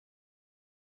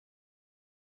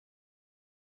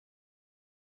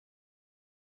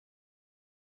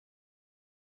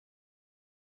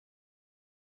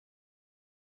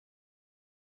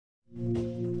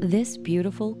This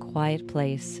beautiful, quiet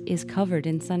place is covered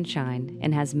in sunshine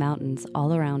and has mountains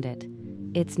all around it.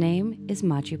 Its name is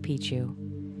Machu Picchu.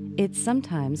 It's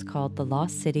sometimes called the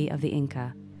Lost City of the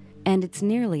Inca, and it's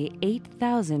nearly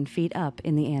 8,000 feet up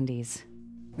in the Andes.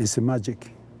 It's a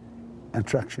magic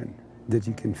attraction that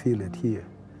you can feel it here.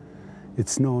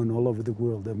 It's known all over the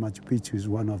world that Machu Picchu is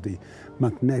one of the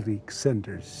magnetic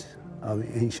centers of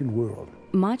the ancient world.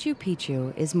 Machu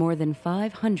Picchu is more than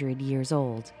 500 years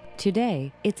old.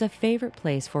 Today, it's a favorite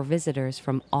place for visitors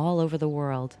from all over the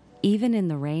world. Even in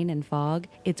the rain and fog,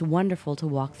 it's wonderful to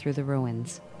walk through the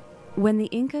ruins. When the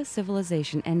Inca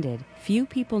civilization ended, few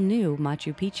people knew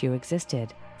Machu Picchu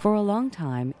existed. For a long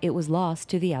time, it was lost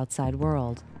to the outside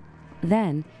world.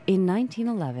 Then, in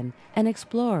 1911, an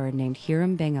explorer named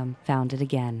Hiram Bingham found it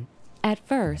again. At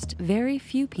first, very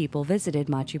few people visited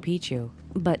Machu Picchu,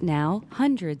 but now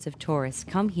hundreds of tourists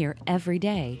come here every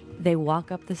day. They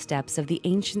walk up the steps of the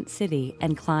ancient city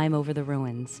and climb over the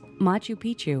ruins. Machu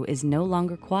Picchu is no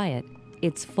longer quiet.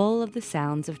 It's full of the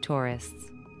sounds of tourists.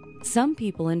 Some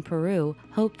people in Peru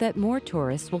hope that more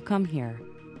tourists will come here.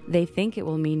 They think it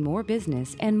will mean more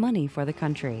business and money for the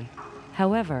country.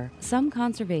 However, some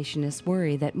conservationists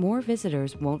worry that more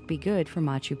visitors won't be good for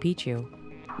Machu Picchu.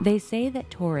 They say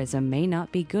that tourism may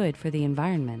not be good for the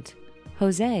environment.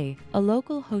 Jose, a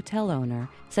local hotel owner,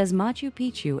 says Machu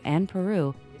Picchu and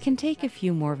Peru can take a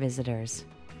few more visitors.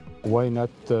 Why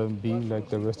not be like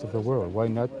the rest of the world? Why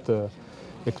not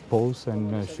expose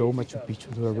and show Machu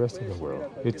Picchu to the rest of the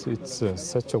world? It's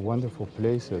such a wonderful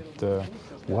place that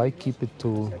why keep it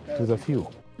to the few?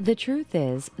 The truth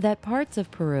is that parts of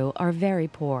Peru are very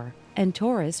poor, and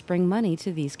tourists bring money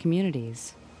to these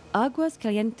communities. Aguas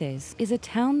Calientes is a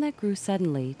town that grew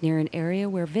suddenly near an area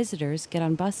where visitors get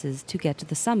on buses to get to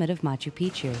the summit of Machu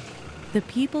Picchu. The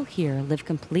people here live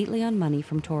completely on money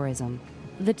from tourism.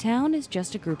 The town is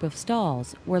just a group of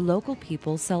stalls where local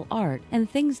people sell art and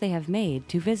things they have made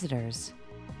to visitors.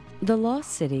 The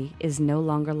lost city is no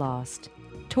longer lost.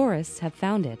 Tourists have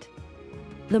found it.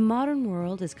 The modern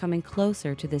world is coming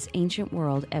closer to this ancient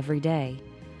world every day.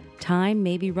 Time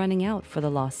may be running out for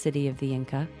the lost city of the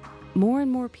Inca. More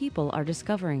and more people are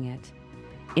discovering it.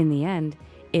 In the end,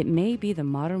 it may be the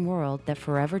modern world that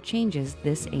forever changes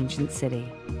this ancient city.